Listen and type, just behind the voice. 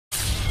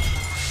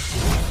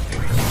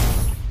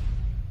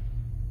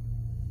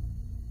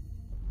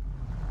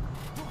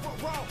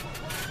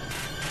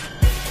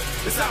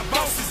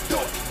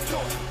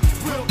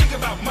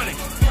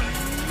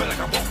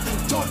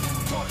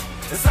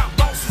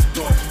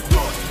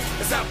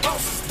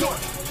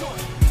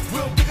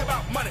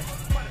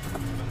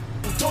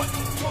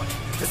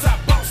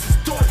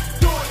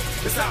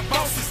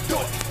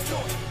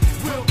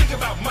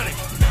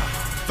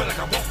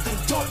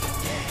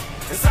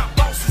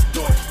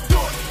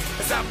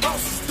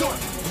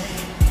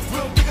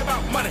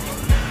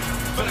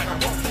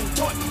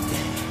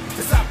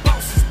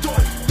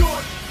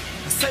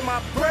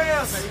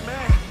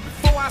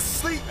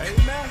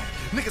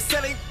Niggas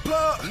said they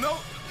plug, no.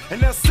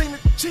 Ain't never seen the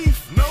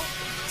chief, no.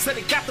 Said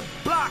they got the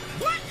block,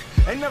 what?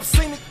 Ain't never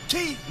seen the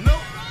key, no.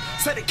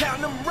 Said they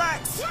counting them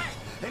racks, what?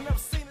 Ain't never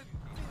seen the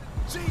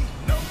G,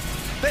 no.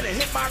 They done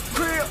hit my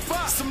crib,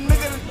 some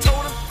nigga done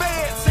told the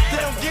feds. They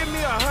don't give me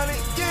 100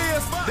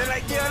 years, they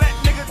like, yeah, that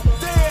nigga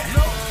dead.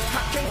 No,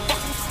 I can't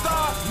fucking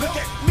starve. Look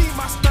at me,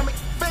 my stomach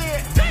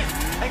fed.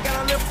 Ain't got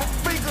a live for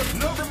figure,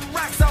 no. Them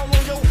racks all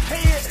on your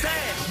head.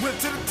 Went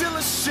to the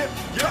dealership,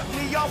 cut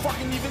me off, I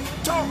can even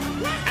talk.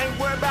 Ain't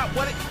worried about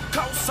what it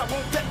costs, I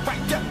want that right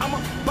there, I'm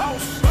a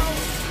boss.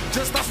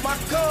 Just lost my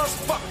cuz,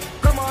 fuck,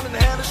 grandma done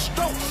had a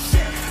stroke.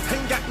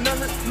 Ain't got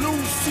nothing to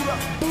lose, suit up,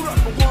 boot up,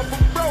 and one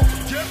for broke.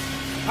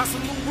 I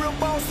salute real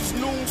bosses,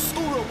 noon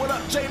scooter, what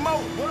up J-Mo?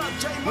 What up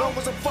J-Mo? Long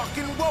as I'm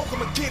fucking woke,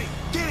 I'ma get it,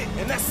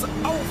 and that's an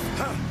oath,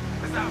 huh?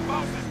 That's how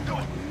bosses do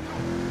it.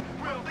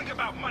 Real think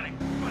about money,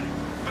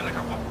 feel like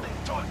I walked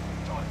into it.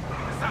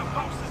 That's how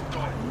bosses do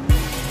it.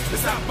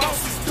 That's how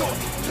bosses do it.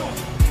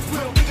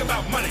 Real think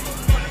about money,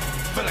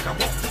 feel like I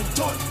walked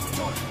into it.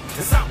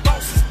 That's how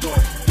bosses do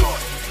it.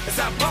 That's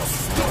how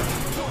bosses do it.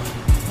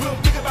 Real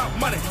think about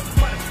money,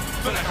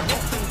 feel like I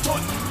walked into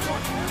it.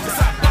 That's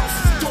how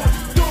bosses do it.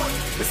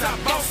 That's how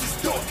bosses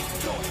do it.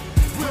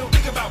 Real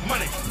think about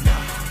money,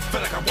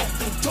 feel like I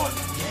walked into it.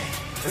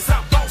 That's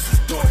how bosses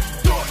do it.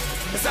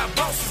 That's how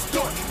bosses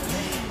do it.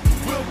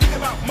 Real think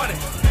about money,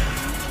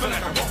 feel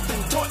like I walked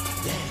into it.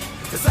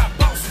 That's how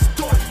bosses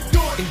do it.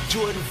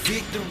 Enjoy the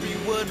victory,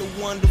 what a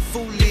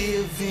wonderful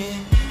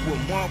living.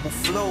 With marble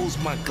flows,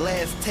 my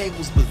glass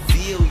tables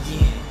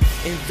bazillion.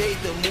 Invade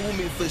the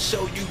movement, for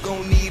sure you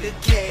gon' need a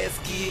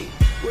casket.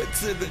 Word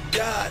to the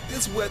God,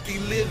 this wealthy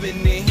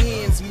living in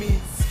hands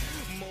miss.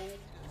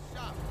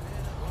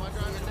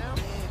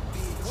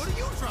 What are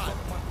you trying?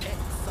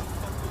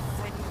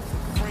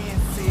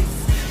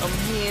 I'm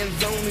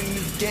hands-on in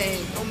this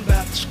game, I'm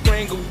about to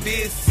strangle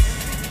this.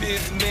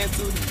 This man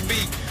to the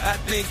beat, I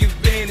think it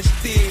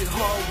vanished it.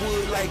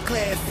 Hardwood like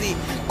classic,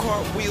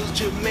 cartwheels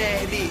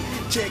dramatic.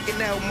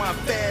 Checking out my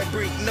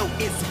fabric, no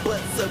ifs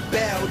buts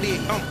about it.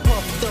 I'm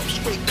pumped up,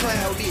 straight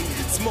clouded,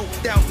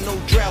 smoked out, no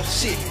drought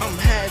shit. I'm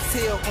high as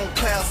hell on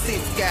cloud six,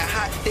 got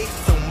hot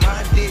dicks on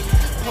my dick.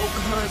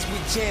 Poker hunts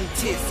with gin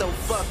tits, so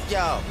fuck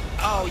y'all,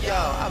 all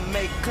y'all. I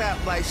make clap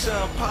like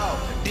Sean Paul,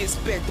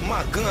 disrespect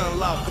my gun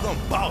law, cause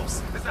I'm boss.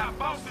 That's how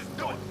bosses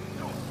do it.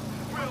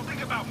 Real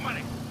think about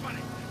money,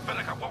 feel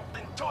like I walked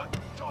into it.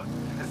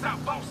 That's how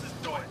bosses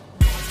do it.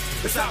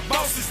 That's how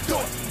bosses do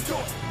it.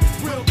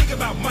 Real think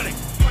about money,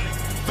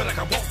 feel like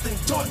I walked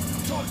into it.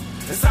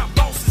 That's how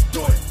bosses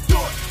do it.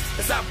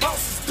 That's how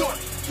bosses do it.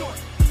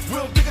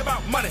 Real think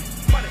about money,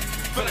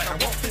 feel like I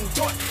walked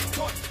into it.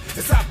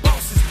 That's how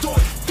bosses do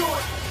it.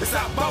 That's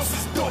how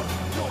bosses do it.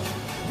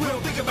 Real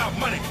think about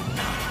money,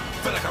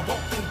 feel like I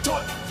walked into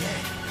it.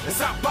 That's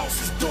how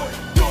bosses do it.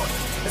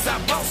 That's how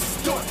bosses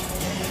do it.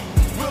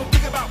 Real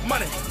think about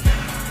money,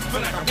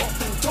 feel like I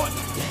walked into it.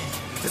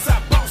 That's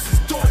how bosses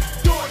do it.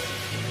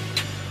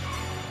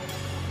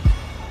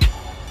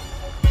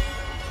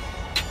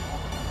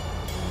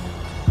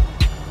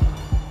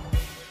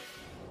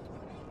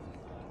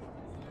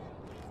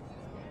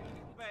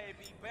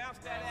 Baby, bounce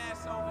that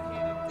ass over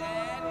here to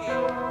daddy.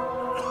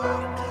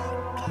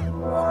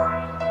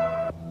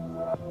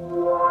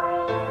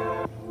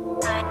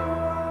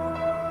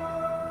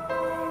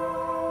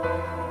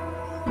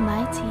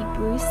 Mighty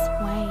Bruce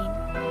Wayne.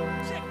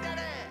 Check that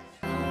ass.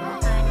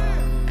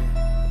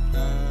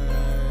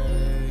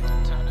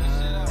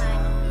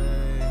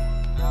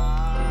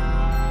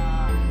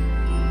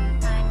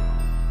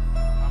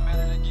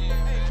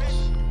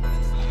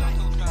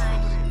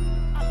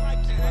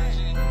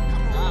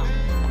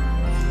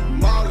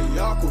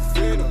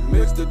 Aquafina,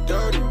 mix the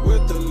dirty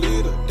with the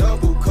leader.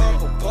 Double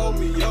cover, pull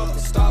me up and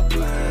stop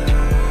playing.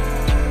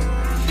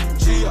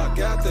 G, I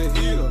got the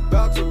heater,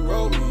 about to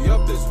roll me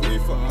up this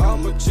reefer.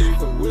 I'm a chief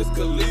of Wiz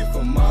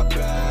Khalifa, my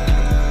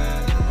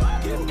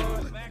bad. Get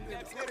money. Back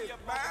that city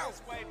of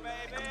bounce way,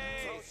 baby.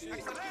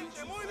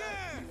 Excelente, muy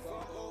bien.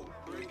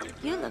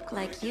 You look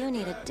like you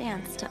need a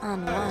dance to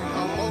unwind.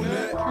 I'm on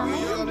that, we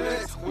up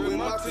next with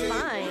my team.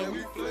 Fine.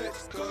 We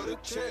flex, cut a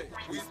check,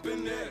 we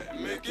spin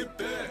that, make it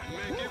back,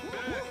 make it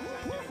back.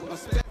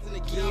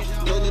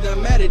 Know that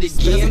I'm at it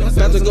again.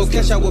 About to go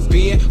cash out with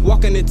Ben.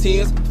 Walking the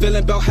tens,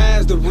 feeling about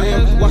highs the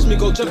rim. Watch me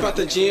go jump out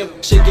the gym.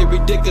 Shit get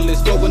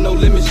ridiculous, flow with no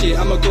limit shit.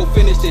 I'ma go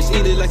finish this,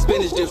 eat it like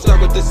spinach dip.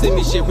 Start with the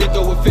semi shit,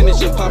 Rico will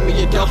finish it. Pop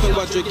me a dolphin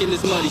while drinking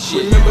this muddy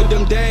shit. Remember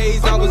them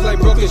days, I was like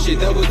broken shit.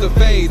 That was the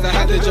phase, I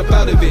had to jump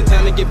out of it.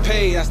 Time to get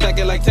paid, I stack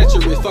it like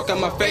Tetris. Fuck out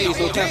my face,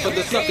 no time for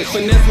the sucker.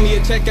 Finesse me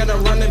a check, got a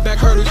running back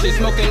hurdle shit.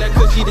 Smoking that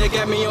cookie that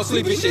got me on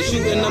sleepy shit.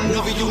 Shooting a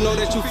movie, you know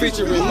that you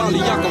featuring. Molly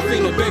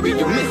Aquafina, baby,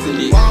 you missing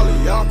it. Molly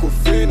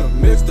Aquafina,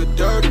 mix the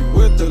dirty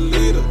with the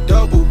leader.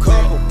 Double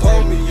cover,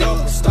 pull me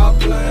up, stop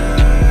playing.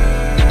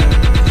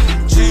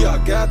 G, I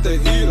got the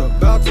heater,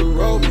 about to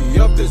roll me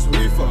up this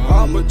reefer.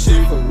 I'm a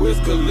chief of Wiz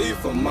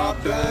Khalifa, my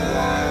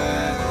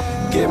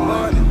bad. Get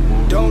money,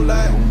 don't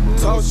lack,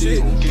 talk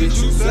shit, get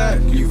you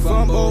sacked. You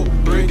fumble,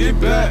 bring it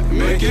back,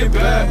 make it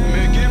back,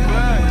 make it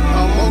back.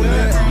 I'm on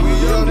that, we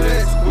up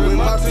next with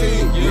my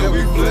team. Yeah,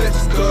 we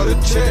flex, cut a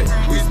check.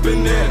 We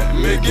spin that,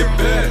 make it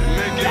back.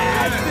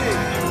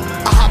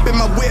 I hop in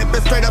my whip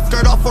and straight up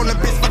skirt off on the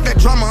bitch, fuck that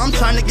drama. I'm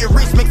trying to get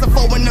rich, mix a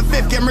 4 in the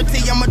 5th.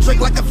 Guarantee I'ma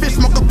drink like a fish,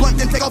 smoke a blunt,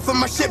 then take off on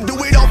my ship. Do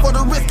it all for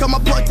the risk, cut my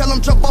plug, tell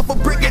them jump off a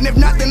brick. And if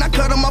not, then I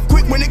cut them off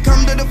quick. When it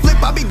come to the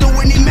flip, I be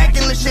doing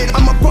immaculate shit.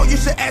 I'm a pro, you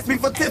should ask me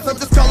for tips. I'm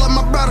just calling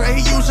my brother,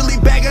 he usually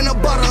bagging the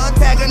butter. A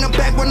tag in the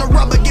back when the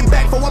rubber get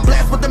back for a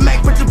blast with the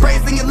Mac. Put your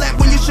braids in your lap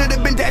when you should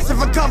have been dashing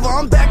for cover.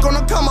 I'm back on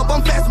the come up,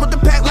 I'm fast with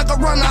the pack like a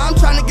runner. I'm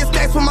trying to get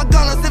stacks with my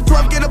gunners. If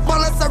 12 get up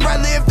on us, I'd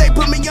rather if they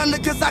put me under,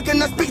 cause I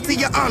cannot speak to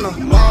your honor.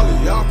 Molly,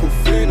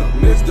 Aquafina,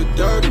 mix the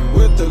dirty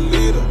with the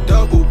leader.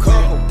 Double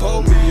cup,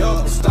 pull me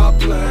up, stop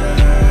playing.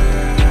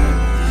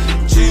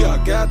 G, I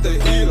got the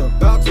heater,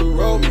 about to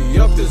roll me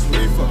up this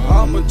reefer.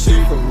 I'm a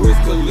cheaper, Wiz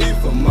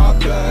Khalifa, my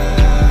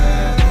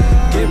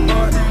bad. Get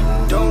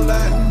money, don't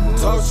lie,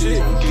 talk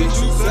shit,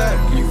 get you flat.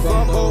 You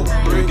fumble,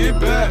 bring it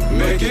back,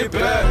 make it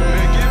back,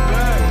 make it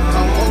back.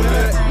 I'm on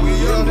that, we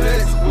up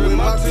next with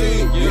my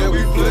team. Yeah,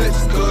 we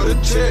flex, cut a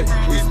check,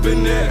 we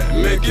spin that,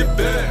 make it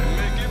back.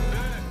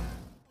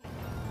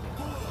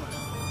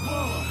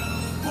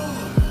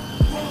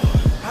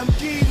 I'm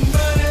getting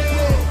money.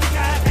 Think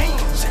I ain't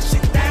shut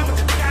shit down, but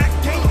think I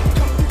can't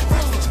come through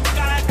first. Think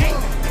I ain't,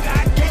 think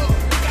I can't,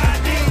 think I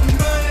ain't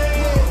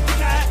money.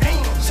 Think I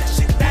ain't shut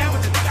shit down,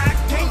 but think I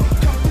can't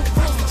come through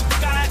first.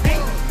 Think I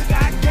ain't, think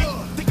I can't,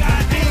 think I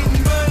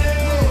ain't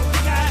money.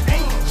 Think I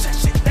ain't shut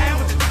shit down,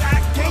 but think I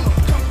can't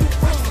come through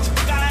first.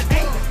 Think I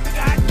ain't, think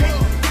I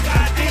can't, think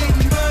I ain't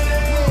money.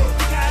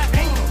 Think I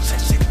ain't shut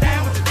shit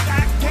down, but think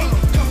I can't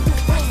come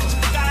through first.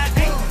 Think I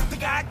ain't,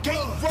 think I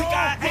can't, think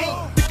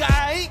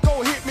I ain't.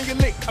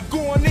 I'm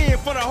going in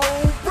for the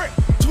whole brick.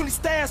 20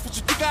 stars, what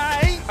you think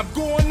I ain't? I'm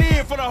going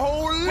in for the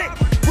whole lick.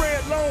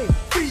 Bread loan,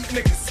 feed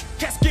niggas.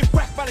 Cats get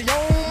whacked by their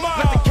own mom.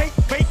 Let the cake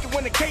bake, and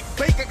when the cake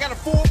bake, I got a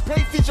full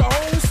plate, feed your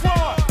whole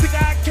squad. Think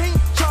I can't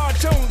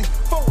charge only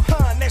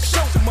 400, that's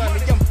show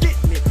money. I'm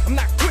getting it, I'm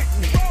not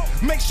quitting it.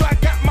 Make sure I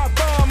got my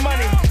bond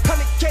money.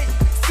 100K,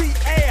 sea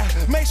air.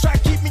 Make sure I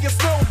keep me a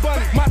snow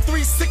bunny. My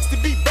 360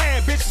 be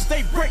bad bitches,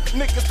 they break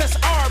niggas, that's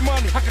our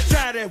money. I can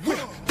try that whip.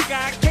 Think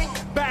I can't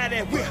buy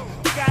that whip.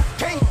 I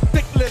can't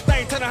think little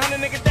thing, turn 100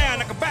 niggas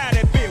down, I can buy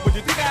that beer. Would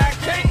you think I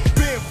can't?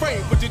 Been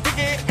afraid, would you think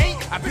it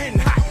ain't? I been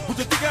hot, would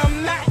you think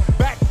I'm not?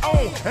 Back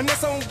on, and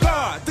that's on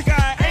God. Think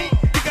I ain't?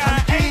 Think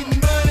I ain't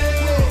money?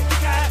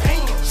 Think I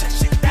ain't? Shut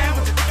shit down,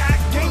 would you think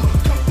I can't?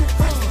 Come through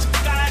first,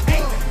 think I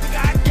ain't? Think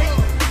I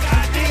can't? Think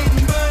I ain't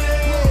money?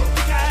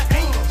 Think I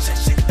ain't? Shut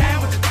shit down,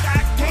 would you think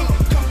I can't?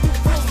 Come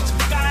through first,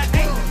 think I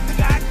ain't?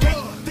 Think I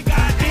can't? Think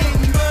I ain't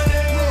money?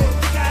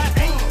 Think I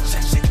ain't? Shut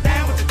shit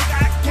down, would you think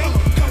I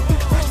can't? Come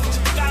through first.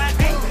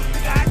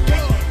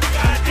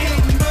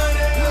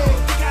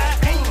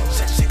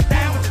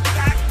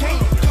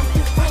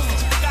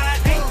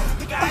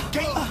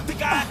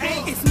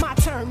 It's my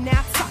turn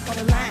now, top of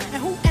the line.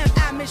 And who am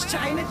I, Miss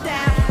China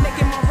Down?